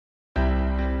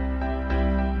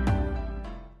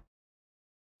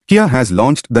Kia has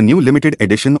launched the new limited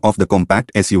edition of the compact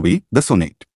SUV, the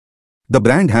Sonet. The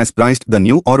brand has priced the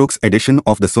new Aurochs edition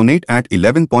of the Sonet at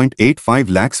 11.85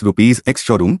 lakhs rupees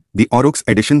ex-showroom. The Aurochs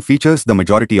edition features the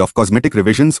majority of cosmetic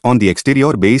revisions on the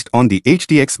exterior based on the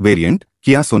HTX variant,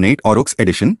 Kia Sonet Aurochs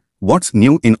edition. What's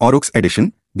new in Aurochs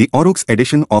edition? The Aurochs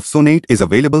edition of Sonet is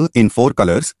available in 4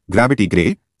 colors: Gravity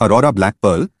Grey, Aurora Black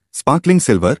Pearl, Sparkling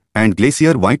Silver, and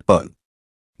Glacier White Pearl.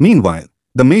 Meanwhile,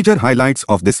 the major highlights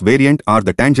of this variant are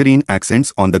the tangerine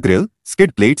accents on the grille,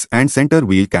 skid plates and center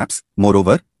wheel caps.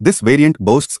 Moreover, this variant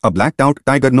boasts a blacked-out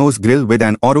tiger nose grille with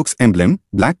an Aurochs emblem,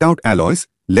 blacked-out alloys,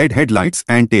 LED headlights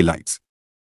and taillights.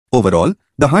 Overall,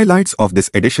 the highlights of this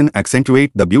edition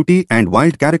accentuate the beauty and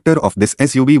wild character of this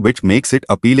SUV, which makes it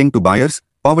appealing to buyers.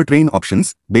 Powertrain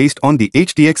options: based on the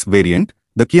HTX variant,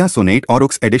 the Kia Sonet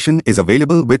Aurochs edition is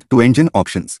available with 2 engine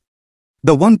options.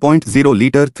 The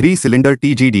 1.0-liter 3-cylinder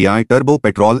TGDI turbo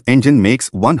petrol engine makes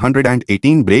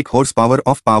 118 brake horsepower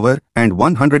of power and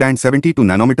 172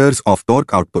 nanometers of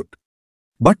torque output.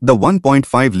 But the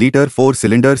 1.5-liter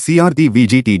 4-cylinder CRD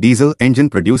VGT diesel engine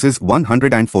produces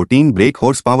 114 brake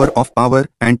horsepower of power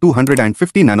and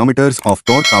 250 nanometers of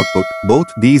torque output. Both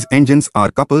these engines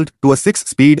are coupled to a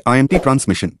 6-speed IMT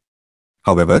transmission.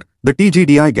 However, the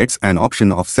TGDI gets an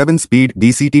option of 7-speed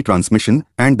DCT transmission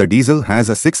and the diesel has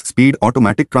a 6-speed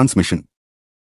automatic transmission.